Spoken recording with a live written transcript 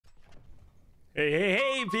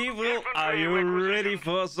Hey, people! Are you ready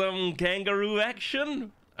for some kangaroo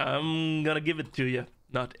action? I'm gonna give it to you.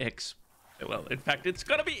 Not X. Well, in fact, it's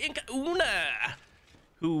gonna be IncaUna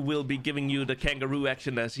who will be giving you the kangaroo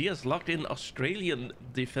action, as he has locked in Australian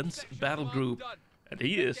Defense Battle Group. And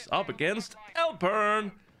he is up against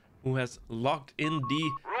Elpern, who has locked in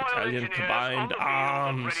the Italian Combined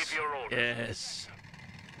Arms. Yes.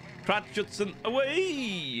 Kratjutsen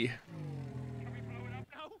away!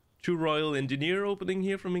 True Royal Engineer opening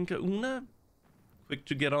here from IncaUna. Quick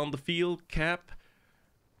to get on the field, Cap.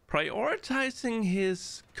 Prioritizing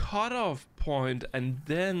his cutoff point and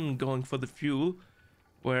then going for the fuel.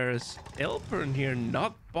 Whereas Elpern here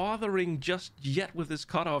not bothering just yet with his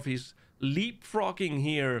cutoff. He's leapfrogging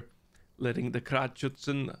here, letting the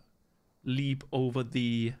Kratjutsen leap over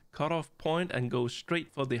the cutoff point and go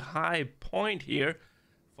straight for the high point here,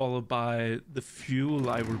 followed by the fuel,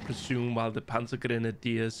 I will presume, while the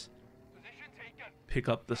Panzergrenadiers pick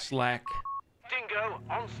up the slack. Dingo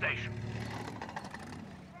on station.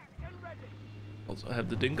 Also have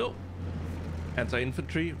the Dingo,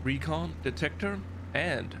 anti-infantry, recon, detector,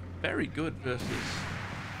 and very good versus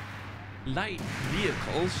light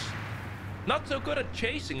vehicles. Not so good at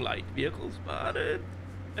chasing light vehicles, but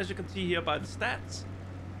as you can see here by the stats,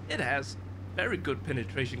 it has very good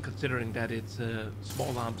penetration considering that it's a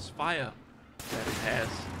small arms fire that it has.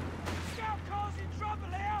 Scout cars in trouble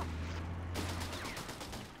here.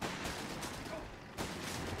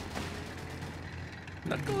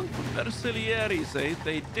 Not going for Bersaglieri's, eh?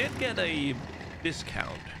 They did get a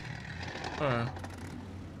discount. But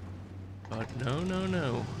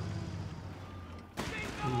no.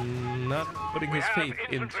 Not putting his faith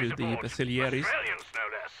into the Bersaglieri's.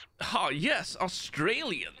 Oh, yes,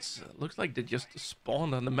 Australians. Looks like they just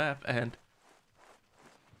spawned on the map, and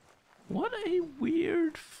what a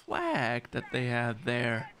weird flag that they have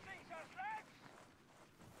there.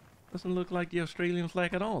 Doesn't look like the Australian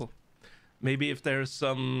flag at all. Maybe if there's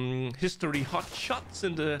some history hot shots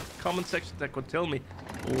in the comment section that could tell me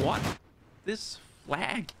what this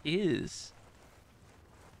flag is.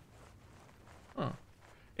 Huh.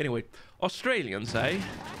 Anyway, Australians, eh?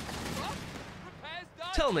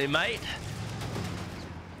 Tell me, mate.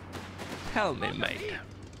 Tell me, mate.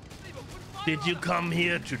 Did you come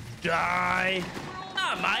here to die?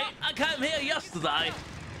 Nah, mate. I came here yesterday.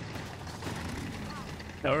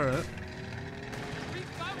 Alright.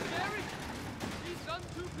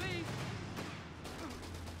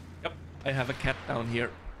 Yep, I have a cat down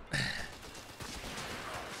here.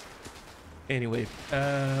 Anyway,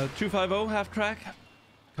 250 half track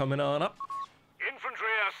coming on up. Infantry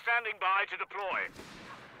are standing by to deploy.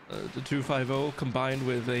 The 250 combined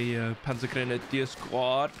with a Panzergrenadier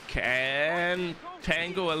squad can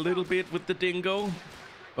tango a little bit with the Dingo,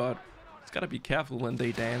 but it's gotta be careful when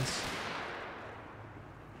they dance.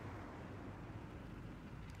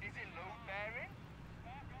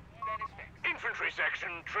 Infantry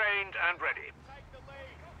section trained and ready.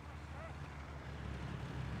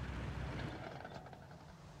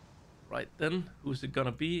 Right then, who's it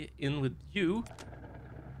gonna be? In with you.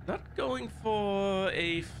 Not going for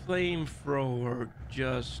a flamethrower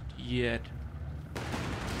just yet.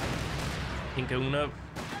 IncaUna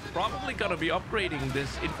probably gonna be upgrading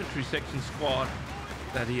this infantry section squad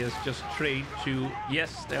that he has just trained to.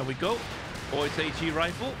 Yes, there we go. Boyd's HE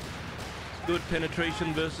rifle. Good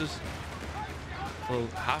penetration versus, well,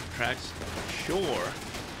 half tracks, sure.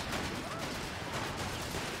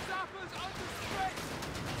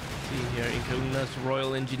 See here, IncaUna's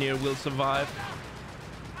Royal Engineer will survive.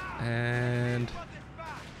 And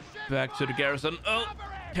back to the garrison. Oh,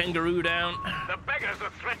 Kangaroo down. The beggars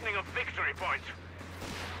are threatening a victory point.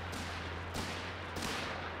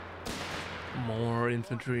 More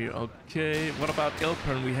infantry. Okay, what about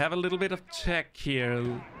Elpern? We have a little bit of tech here.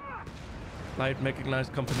 Light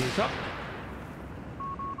mechanized company is up.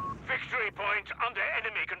 Victory point under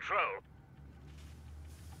enemy control.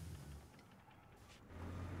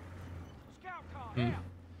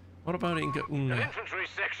 What about IncaUna? The infantry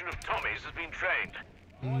section of Tommies has been trained.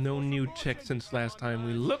 No new tech since last time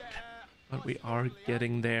we looked, but we are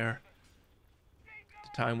getting there. The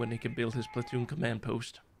time when he can build his platoon command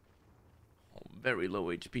post. Oh, very low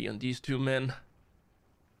HP on these two men.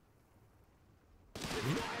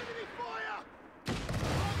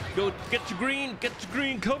 Go, get your green,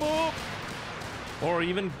 come up! Or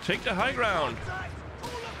even take the high ground.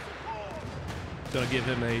 Gonna give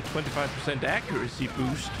him a 25% accuracy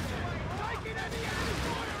boost.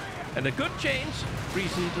 And a good change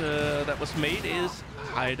recent that was made is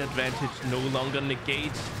height advantage no longer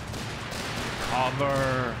negates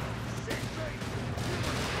cover,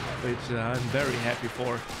 which I'm very happy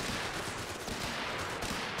for.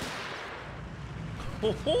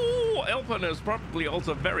 Oh, Elpern is probably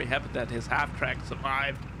also very happy that his half-track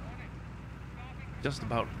survived. Just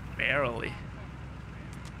about barely.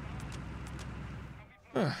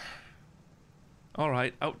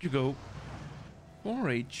 Alright, out you go. 4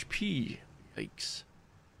 HP. Yikes.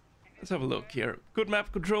 Let's have a look here. Good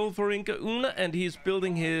map control for IncaUna, and he's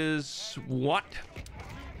building his what?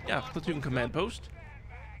 Yeah, platoon command post.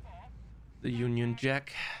 The Union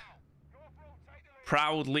Jack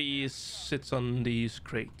proudly sits on these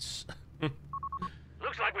crates.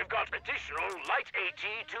 Looks like we've got additional light AT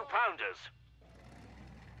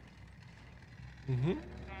 2-pounders.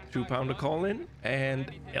 2-pounder call in,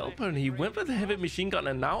 and Elpern, he went with a heavy machine gun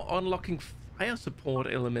and now unlocking fire support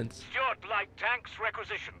elements. Stuart light tanks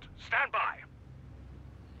requisitioned. Stand by.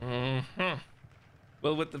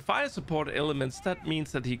 Well, with the fire support elements, that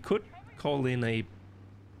means that he could call in a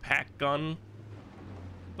pack gun,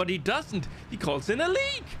 but he doesn't. He calls in a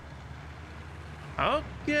leak.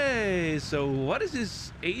 Okay, so what is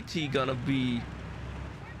his AT gonna be?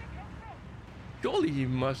 Surely he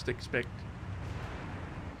must expect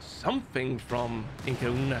something from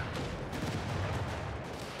IncaUna.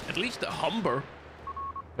 At least a Humber.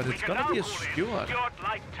 But it's gonna be a Stuart. Stuart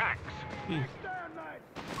light tanks.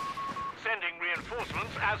 Sending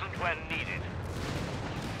reinforcements as and when needed.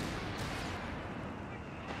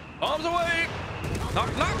 Arms away!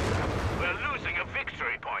 Knock, knock! We're losing a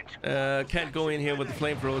victory point. Can't go in here with the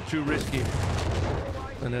flamethrower, too risky.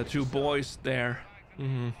 And there are 2 boys there.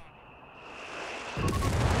 We're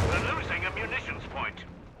losing a munitions point.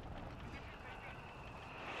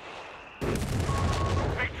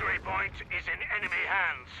 Victory point is in enemy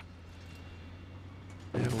hands.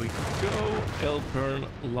 There we go. Elpern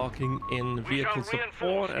locking in vehicle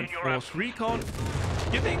support and force recon,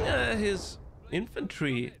 giving his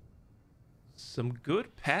infantry some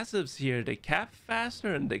good passives here. They cap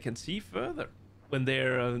faster and they can see further when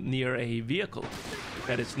they're near a vehicle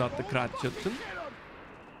that is not the Kratschützen.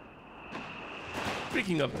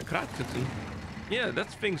 Speaking of the Kratschützen, yeah,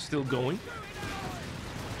 that thing's still going.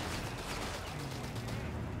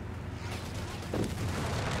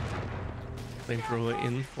 Flamethrower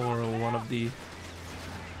in for one of the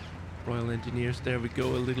Royal Engineers. There we go.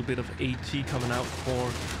 A little bit of AT coming out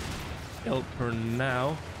for Elpern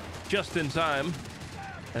now. Just in time,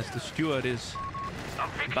 as the Stuart is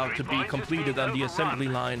about to be completed on the assembly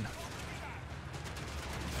line.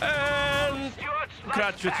 And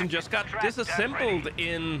Kratschützen just got disassembled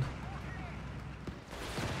in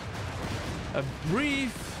a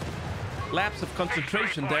brief lapse of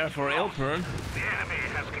concentration there for Elpern.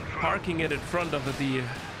 Parking it in front of the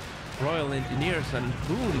Royal Engineers, and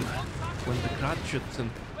boom, when the Kratschützen.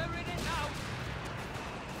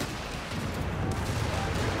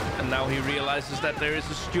 And now he realizes that there is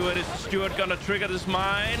a Stuart. Is the Stuart gonna trigger this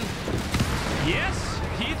mine? Yes,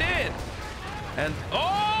 he did. And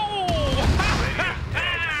oh!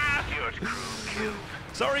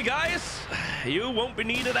 Sorry guys, you won't be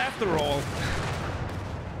needed after all.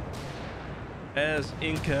 As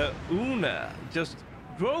IncaUna just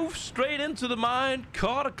drove straight into the mine,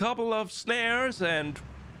 caught a couple of snares, and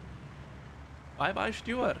bye-bye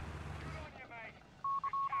Stuart.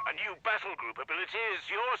 A new battle group ability is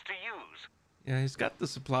yours to use. Yeah, he's got the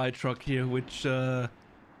supply truck here, which I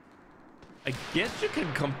guess you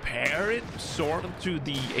can compare it sort of to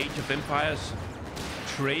the Age of Empires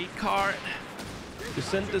trade cart. You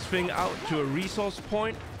send this thing out to a resource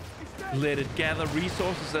point, let it gather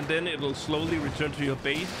resources, and then it'll slowly return to your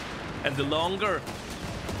base. And the longer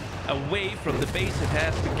away from the base it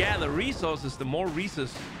has to gather resources, the more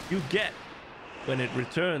resources you get when it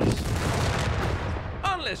returns.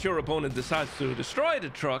 Unless your opponent decides to destroy the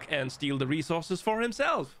truck and steal the resources for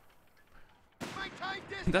himself.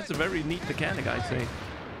 That's a very neat mechanic, I'd say.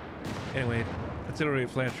 Anyway, artillery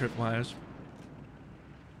flare tripwires.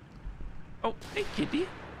 Oh, hey kitty.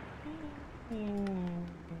 Enemy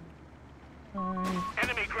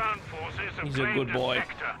ground forces have He's a good boy.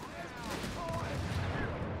 sector.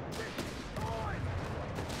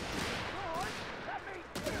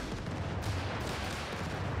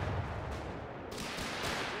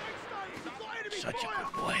 Such a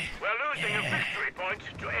good boy. We're losing a victory point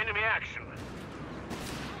to enemy action.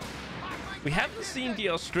 We haven't seen the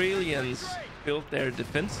Australians build their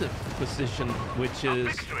defensive position, which is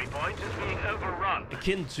Victory point is being overrun.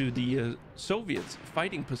 akin to the Soviets'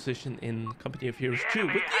 fighting position in Company of Heroes 2,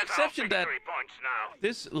 with the exception that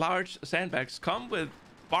this large sandbags come with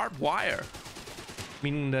barbed wire,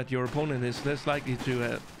 meaning that your opponent is less likely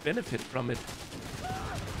to benefit from it.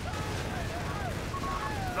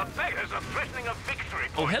 The beggars are threatening a victory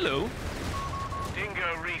point. Oh, hello.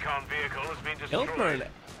 Dingo recon vehicle has been destroyed. Elpern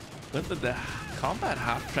went with the combat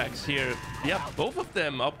half tracks here. Yeah, both of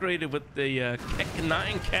them upgraded with the Kek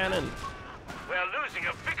 9 cannon. We're losing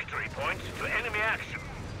a victory point to enemy action.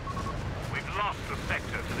 We've lost the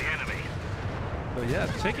sector to the enemy. So yeah,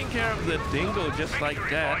 taking care of the dingo just like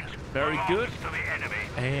that. Very good.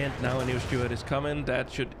 And now a new steward is coming.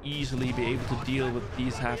 That should easily be able to deal with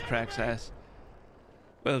these half tracks as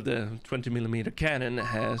well. The 20mm cannon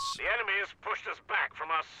has The enemy has pushed us back from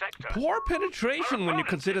our sector. poor penetration when you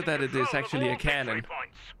consider that it is actually a cannon.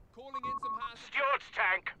 Stewart's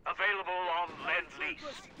tank available on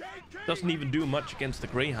Lend-Lease. Doesn't even do much against the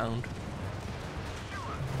Greyhound.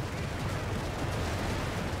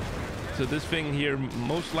 So this thing here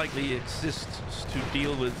most likely exists to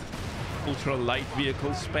deal with ultra light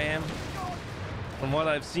vehicle spam. From what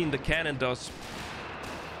I've seen, the cannon does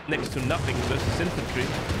next to nothing versus infantry.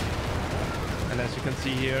 And as you can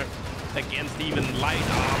see here, against even light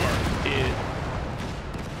armor, it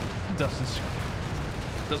doesn't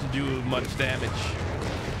do much damage.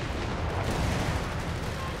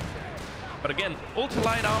 But again, ultra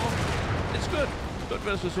light armor, it's good. Good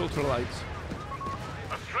versus ultra lights.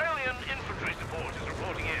 Australian infantry support is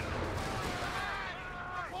reporting in.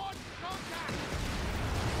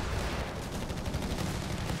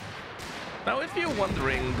 Now, if you're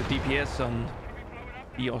wondering the DPS on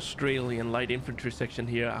the Australian light infantry section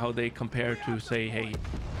here, how they compare to, say, hey,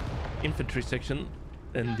 infantry section,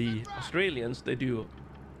 then the Australians, they do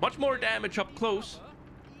much more damage up close,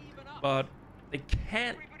 but they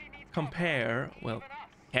can't compare, well,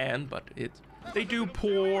 can, but they do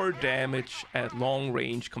poor damage at long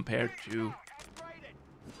range compared to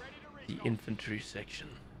the infantry section,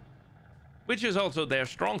 which is also their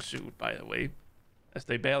strong suit, by the way, as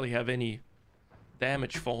they barely have any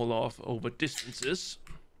damage fall off over distances.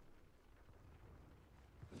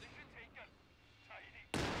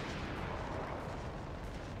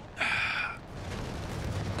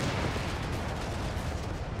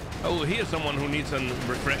 Oh, here's someone who needs some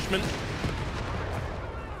refreshment.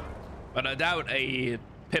 But I doubt a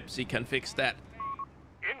Pepsi can fix that.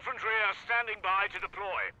 Infantry are standing by to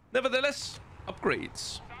deploy. Nevertheless,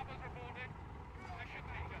 upgrades.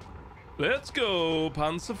 Let's go,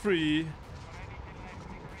 Panzer free.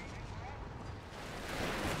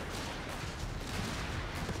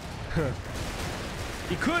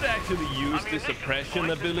 He could actually use the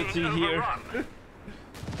suppression ability here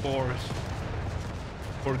for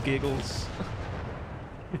giggles.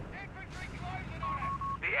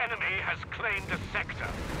 The enemy has claimed a sector.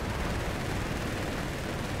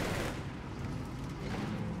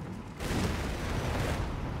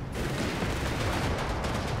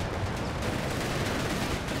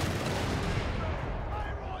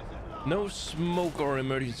 No smoke or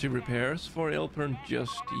emergency repairs for Elpern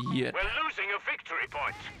just yet. We're losing a victory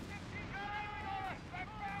point.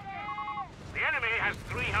 The enemy has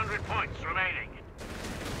 300 points remaining.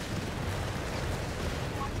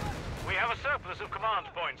 We have a surplus of command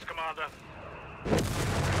points, Commander.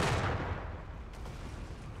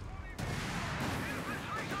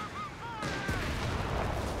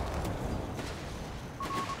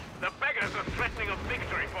 The beggars are threatening a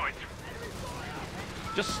victory point.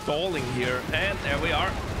 Just stalling here, and there we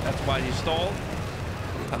are. That's why he stalled.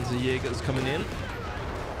 Panzerjäger is coming in,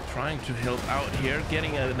 trying to help out here,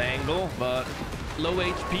 getting at an angle, but low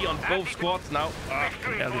HP on both squads now. I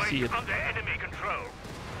can barely see it. Under enemy control.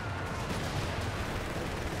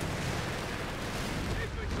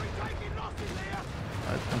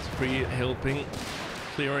 Panzer helping,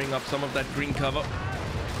 clearing up some of that green cover.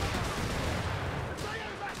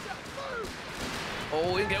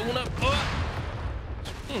 Oh, IncaUna. Oh!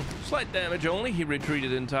 Slight damage only. He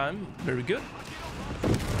retreated in time. Very good.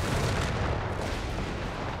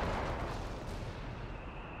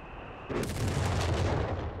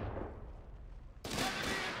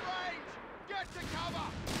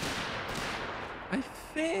 I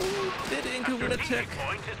think did IncaUna check?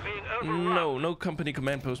 No company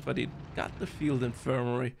command post, but he got the field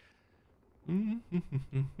infirmary.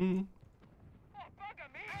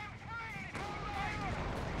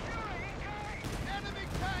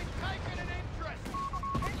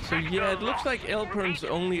 So yeah, it looks like Elpern's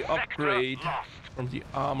only upgrade from the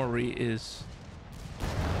armory is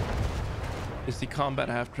the combat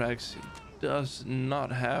half tracks. It does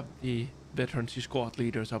not have the veterancy squad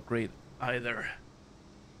leaders upgrade either.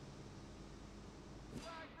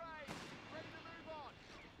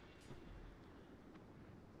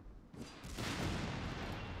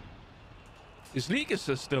 His league is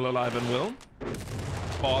still alive and well,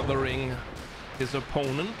 bothering his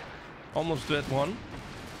opponent. Almost at one.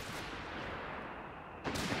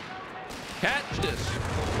 Catch this.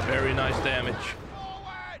 Very nice damage.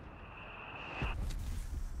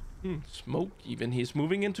 Smoke even. He's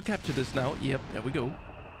moving in to capture this now. Yep, there we go.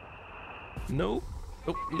 No.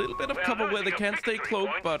 Oh, a little bit of cover where they can't stay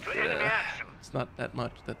cloaked, but it's not that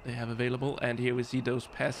much that they have available. And here we see those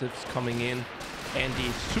passives coming in. Andy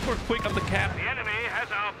super quick on the cap. The enemy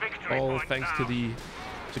has our victory All point thanks now. to the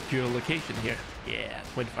secure location here. Yeah,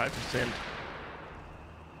 25%.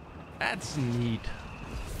 That's neat.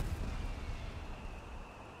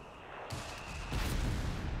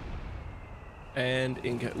 And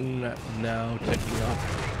IncaUna now checking up,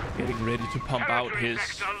 getting ready to pump out his...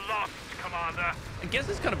 Sector lost, Commander. I guess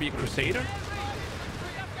it's gonna be a Crusader.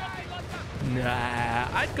 Nah,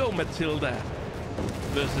 I'd go Matilda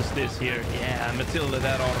versus this here. Yeah, Matilda,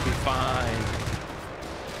 that ought to be fine.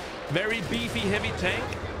 Very beefy, heavy tank.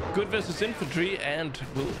 Good versus infantry, and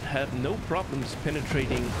will have no problems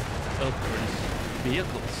penetrating Elpern's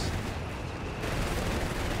vehicles.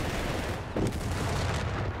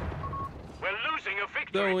 We're losing a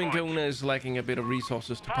victory Though point. IncaUna is lacking a bit of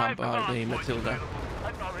resources to pump out a Matilda.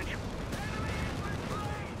 Acknowledge.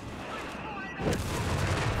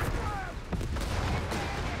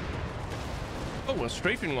 Oh, a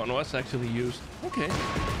strafing one was actually used. Okay.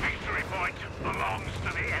 Victory point belongs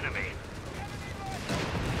to the enemy.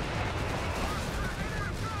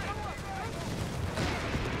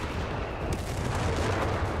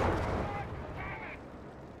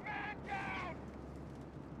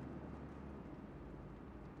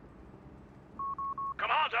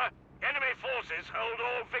 Commander, enemy forces hold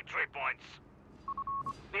all victory points.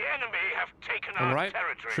 The enemy have taken All our right.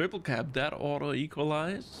 territory. Triple cap. That auto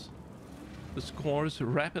equalize the scores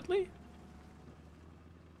rapidly.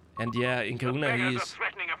 And yeah, IncaUna, Beggars are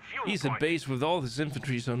threatening a fuel he's a point. base with all his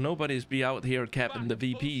infantry, so nobody's be out here capping the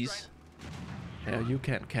VPs. Yeah, you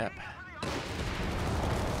can't cap.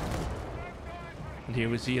 And here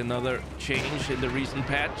we see another change in the recent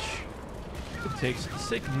patch. It takes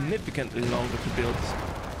significantly longer to build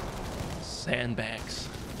sandbags.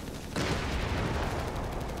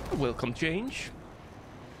 A welcome change.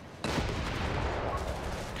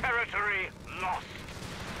 Territory lost.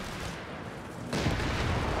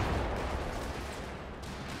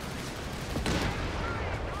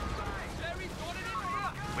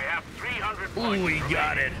 We have 300 points. Ooh, we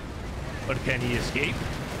got it. But can he escape?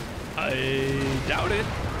 I doubt it.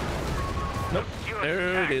 Nope. Stuart's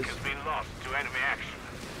There tank it is. has been lost to enemy action.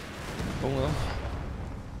 Oh well.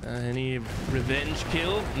 Any revenge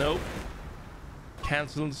kill? Nope.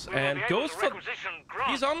 Cancels We will and be able goes to for... requisition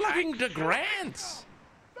Grant He's unlocking the tanks. grants.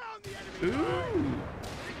 Ooh.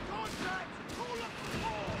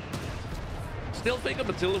 Still think a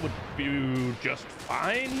Matilda would be just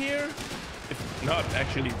fine here. If not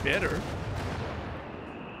actually better.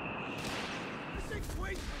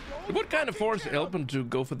 It would kind of force Elpern to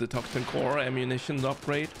go for the Toxin Core ammunition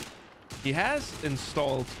upgrade. He has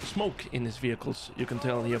installed smoke in his vehicles. You can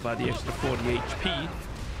tell here by the extra 40 HP.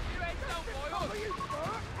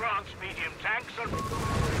 Grant's medium tanks are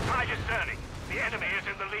high discerning. The enemy is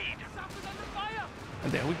in the lead.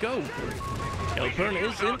 And there we go. Elpern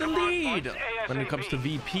is in the lead when it comes to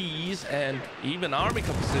VPs and even army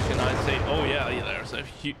composition. I'd say, oh yeah, there's a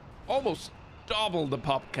almost double the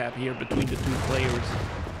pop cap here between the two players.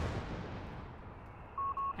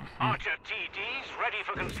 Archer TDs ready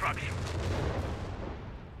for construction.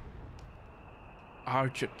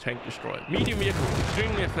 Archer tank destroyer. Medium vehicle,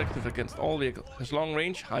 extremely effective against all vehicles. Has long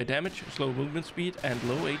range, high damage, slow movement speed, and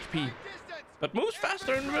low HP. But moves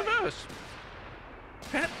faster in reverse.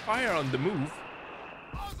 Can't fire on the move.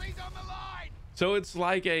 So it's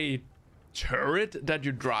like a turret that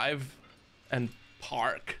you drive and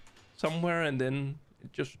park somewhere and then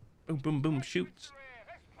it just boom, boom, boom, shoots.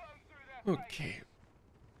 Okay.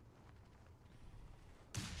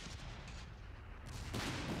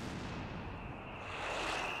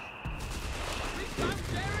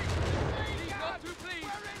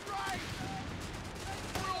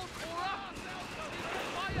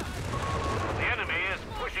 The enemy is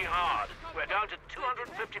pushing hard. We're down to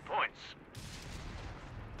 250 points.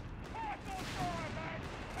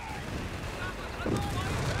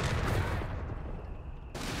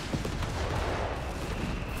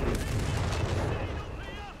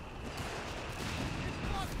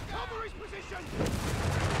 Cover his position!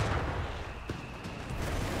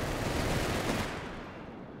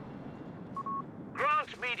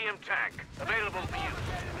 Grant medium tank available for use.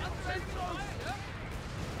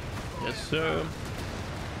 Yes, sir.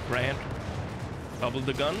 Grant. Double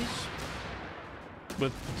the guns.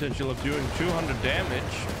 With potential of doing 200 damage.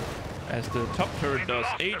 As the top turret does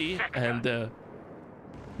 80 and the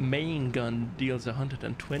main gun deals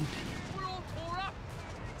 120.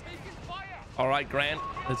 All right, Grant.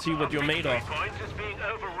 Let's see what you're made of. Point is being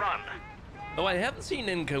overrun. Though I haven't seen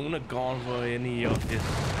IncaUna gone for any of his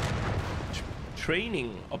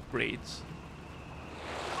training upgrades.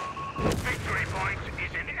 Victory point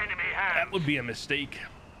is in enemy hands. That would be a mistake.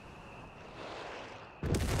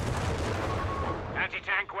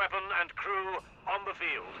 Anti-tank weapon and crew on the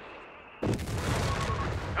field.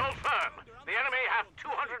 Hold firm. The enemy have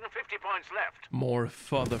 250 points left. More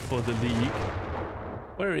fodder for the league.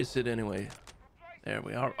 Where is it anyway? There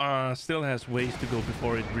we are. Still has ways to go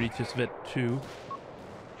before it reaches Vet 2.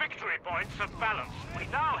 Victory points are balanced. We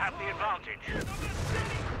now have the advantage.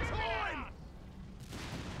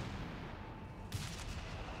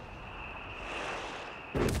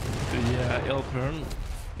 Yeah, Elpern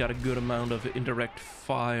got a good amount of indirect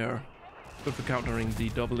fire. Good for countering the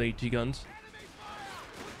double AT guns.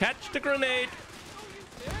 Catch the grenade!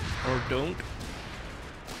 Or don't.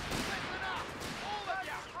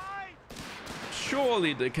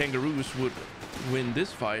 Surely the Kangaroos would win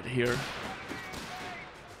this fight here.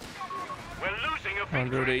 We're losing a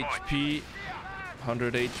 100 victory HP.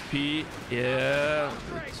 100 HP. Yeah.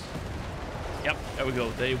 Yep, there we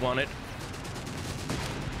go. They won it.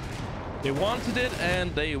 They wanted it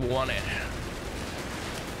and they won it.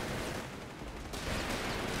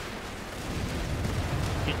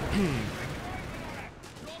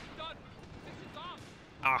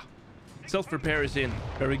 Self-repair is in.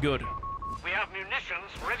 Very good. We have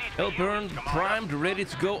munitions ready to Elpern use, primed, ready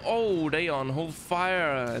to go. Oh, they on hold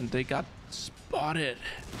fire and they got spotted.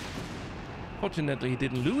 Fortunately, he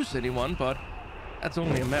didn't lose anyone, but that's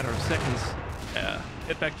only a matter of seconds.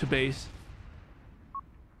 Get back to base.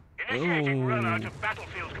 Initiating run out of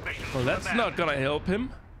battlefield commission. Well, that's not gonna help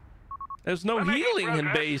him. There's no healing in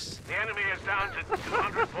base. The enemy is down to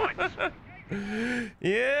 200 points.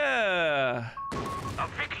 Yeah. A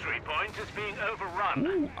victory point is being overrun.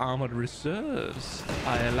 Ooh, armored reserves.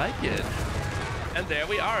 I like it. And there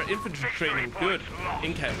we are. Infantry training. Good.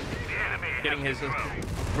 In camp. Getting his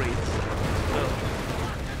upgrades. Well.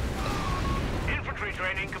 Infantry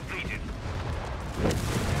training completed.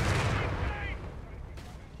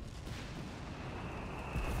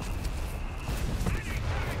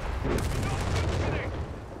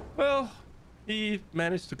 Well, he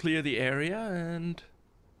managed to clear the area and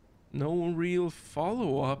no real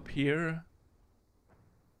follow-up here.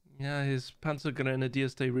 Yeah, his Panzer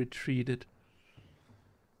Grenadiers, they retreated.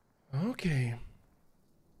 Okay.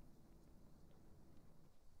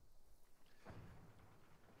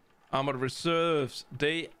 Armored reserves,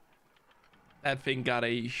 that thing got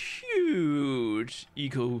a huge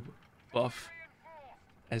eco buff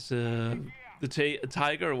as the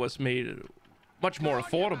Tiger was made much more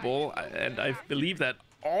affordable, and I believe that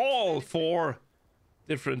all 4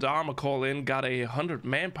 different armor call-in got a 100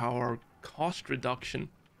 manpower cost reduction,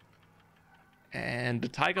 and the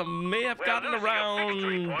Tiger may have gotten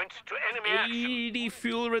around 80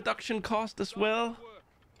 fuel reduction cost as well,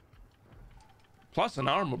 plus an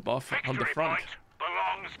armor buff on the front.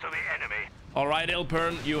 Belongs to the enemy. All right,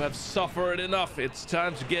 Elpern, you have suffered enough. It's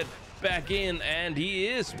time to get back in, and he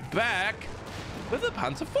is back with a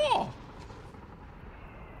Panzer IV.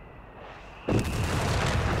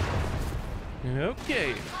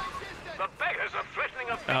 Okay. The beggars are threatening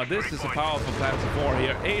a Now this is a powerful Panzer IV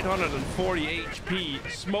here. 840 HP,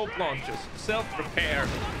 smoke launchers, self-repair,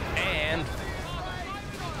 and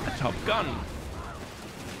a Top Gun.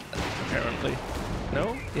 Apparently.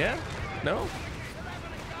 No? Yeah? No?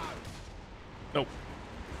 Nope.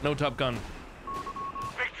 No Top Gun.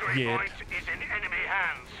 Victory Yet. point is in enemy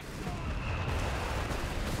hands.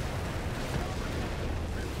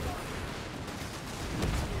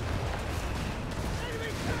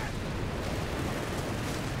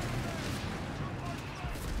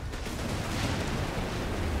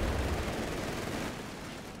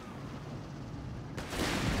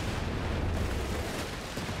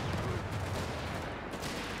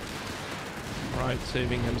 Right,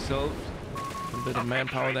 saving himself. A bit of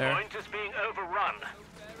manpower there. Point is being overrun.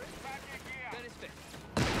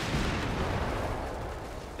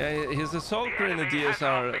 Yeah, his assault grenadiers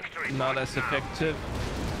are not as effective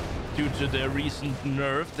due to their recent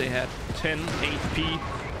nerf. They had 10 HP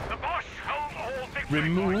The Bosch hold all victory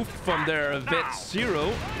removed points from their now. Vet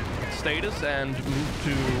 0 status and moved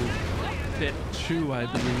to Vet 2, I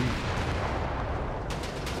believe.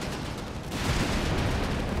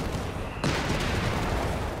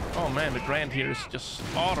 Oh man, the Grand here is just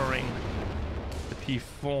slaughtering the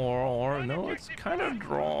P4, or no, it's kind of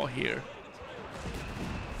draw here.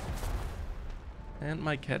 And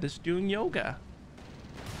my cat is doing yoga.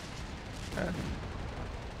 Huh.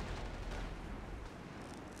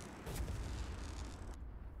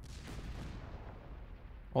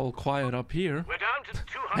 All quiet up here. We're down to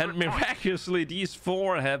 200 And miraculously, these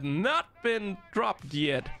 4 have not been dropped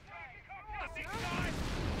yet.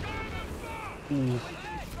 Ooh.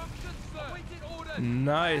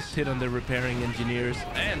 Nice hit on the repairing engineers.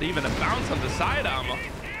 And even a bounce on the side armor.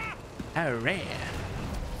 Hooray.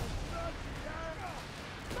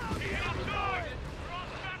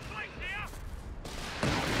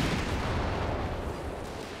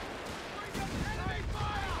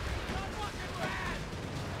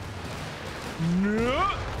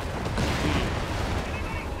 No.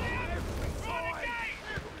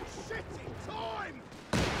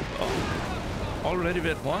 Oh, already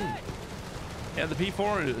bit 1. Yeah, the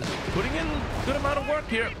P4 is putting in a good amount of work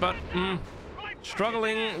here, but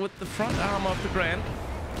struggling with the front arm of the Grand.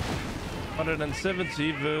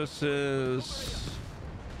 170 versus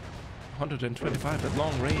 125 at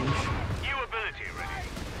long range. New ability ready.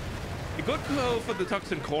 You could go for the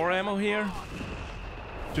Toxin Core ammo here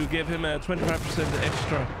to give him a 25%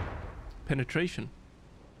 extra penetration.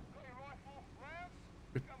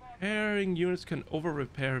 Repairing units can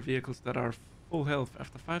over-repair vehicles that are full health.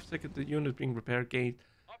 After 5 seconds, the unit being repaired gains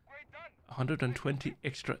 120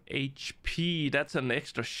 extra HP. That's an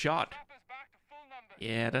extra shot.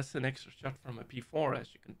 Yeah, that's an extra shot from a P4,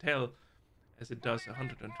 as you can tell, as it does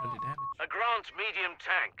 120 damage. A Grant medium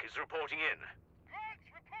tank is reporting in.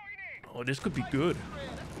 Oh, this could be good.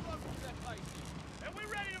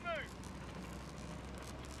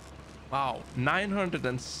 Wow,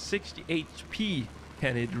 960 HP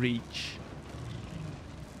can it reach.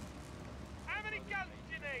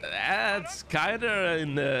 That's kinda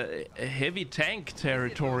in the heavy tank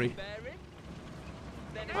territory.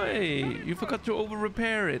 Hey, you forgot to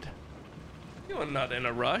over-repair it. You're not in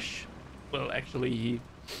a rush. Well, actually,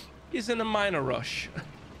 he's in a minor rush.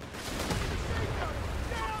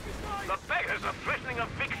 The beggars are threatening a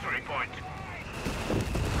victory point.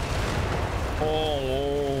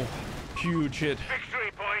 Oh, huge hit.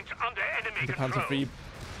 Victory point under enemy The control. Panzer III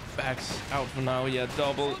backs out for now. Yeah,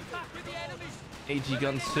 double AG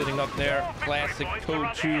guns sitting up there. Classic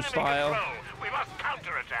Code 2 style. We must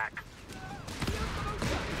counterattack.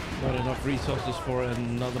 Not enough resources for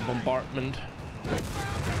another bombardment.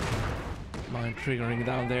 Mine triggering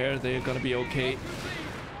down there. They're gonna be okay.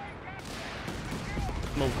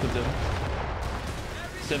 Most of them.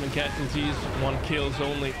 7 casualties, 1 kills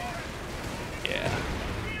only. Yeah.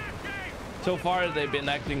 So far they've been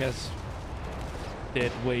acting as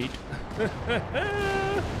dead weight.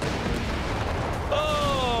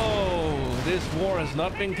 Oh, this war has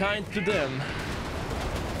not been kind to them.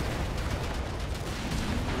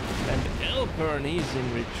 And Elpern, he's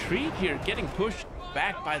in retreat here, getting pushed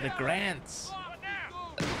back by the Grants.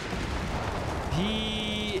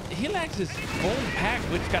 He lacks his own pack,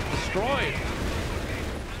 which got destroyed.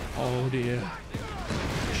 Oh dear.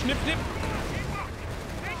 Snip, snip.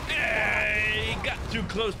 He got too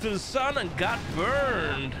close to the sun and got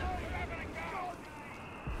burned.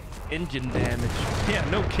 Engine damage. Yeah,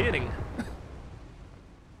 no kidding.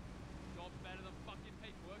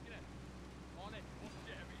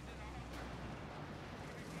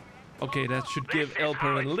 Okay, that should give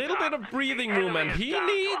Elpern a little bit of breathing room, and he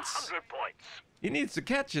needs to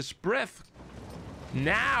catch his breath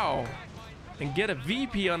now and get a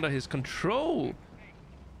VP under his control.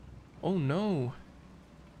 Oh no.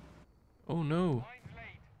 Oh no.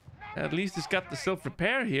 At least he's got the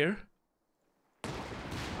self-repair here.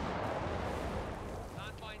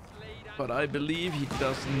 But I believe he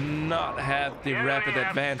does not have the rapid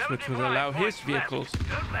advance which will allow his vehicles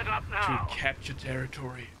to capture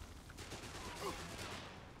territory.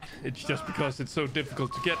 It's just because it's so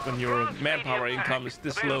difficult to get when your manpower income is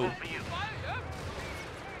this low.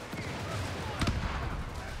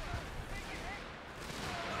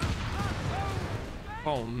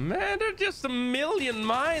 Oh man, there are just a million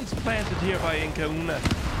mines planted here by IncaUna.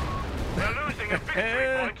 We're losing a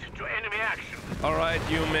victory point to enemy action. All right,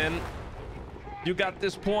 you men. You got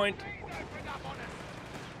this point.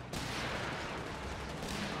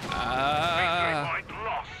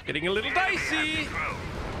 Getting a little dicey.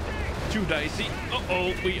 Too dicey.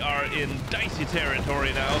 Uh-oh, we are in dicey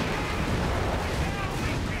territory now.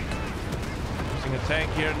 Using a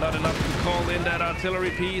tank here, not enough to call in that artillery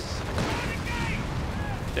piece.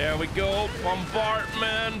 There we go,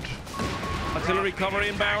 bombardment. Artillery cover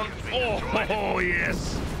inbound. Oh,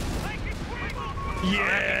 yes.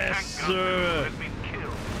 Yes, sir.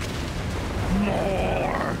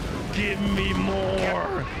 More. Give me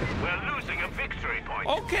more. We're losing a victory point.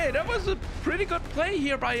 Okay, that was a pretty good play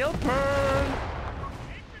here by Elpern.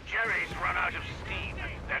 Jerry's run out of steam.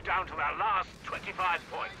 They're down to their last 25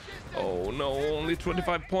 points. Oh no, only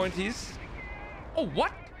 25 points. Oh,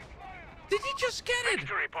 what? Did he just get it?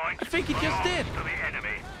 Victory point I think he just did. belongs to the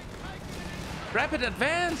enemy. Rapid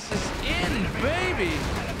advance is in, baby.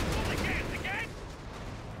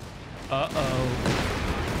 Uh-oh.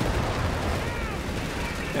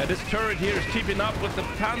 Yeah, this turret here is keeping up with the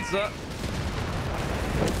Panzer.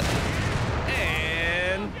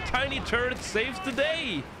 And tiny turret saves the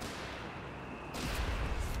day.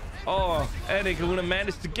 Oh, and IncaUna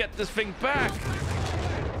managed to get this thing back.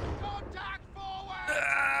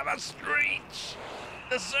 I must reach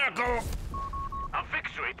the circle. A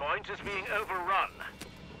victory point is being overrun.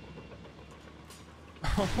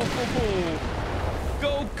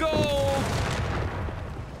 Go, go!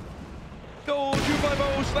 Go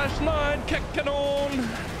 250/9, Keck Cannon!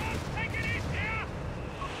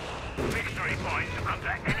 Victory point under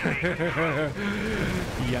enemy control.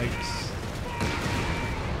 Yikes.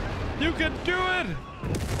 You can do it!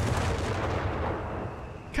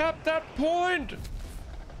 Cap that point!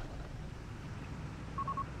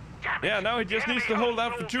 Yeah, now he just needs to hold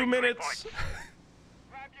out for 2 minutes.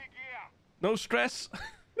 No stress.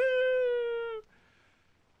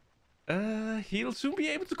 He'll soon be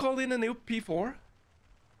able to call in a new P4.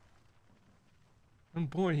 And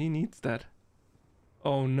boy, he needs that.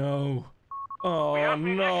 Oh no. Oh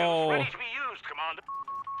no. Ready to be used, Commander.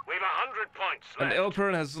 We have 100 points And left.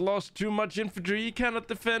 Elpern has lost too much infantry. He cannot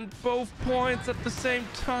defend both points at the same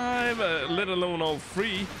time, let alone all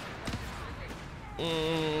three.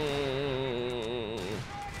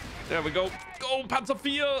 There we go. Go, Panzer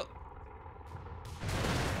IV!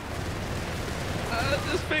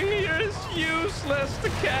 This thing here is useless. The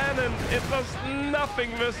cannon. It does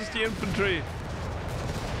nothing versus the infantry.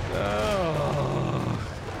 Oh,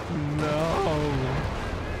 no.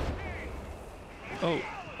 Oh,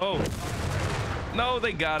 oh. No,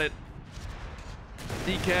 they got it.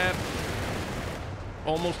 Decap.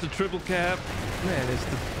 Almost a triple cap. Man, is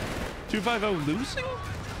the 250 losing?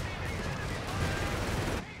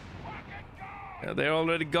 Yeah, they're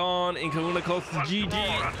already gone. IncaUna calls the GG.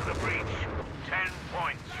 10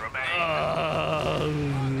 points remain.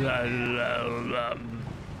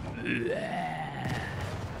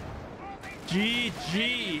 GG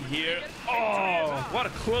here. Oh, what a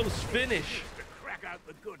close finish.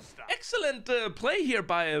 Excellent play here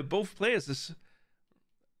by both players.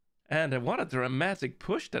 And what a dramatic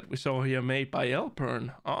push that we saw here made by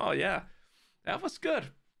Elpern. Oh, yeah. That was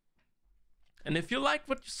good. And if you liked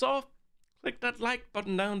what you saw, click that like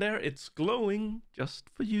button down there. It's glowing just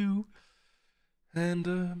for you.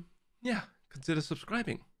 And, yeah, consider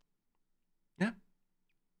subscribing. Yeah.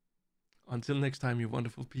 Until next time, you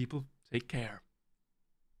wonderful people, take care.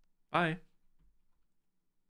 Bye.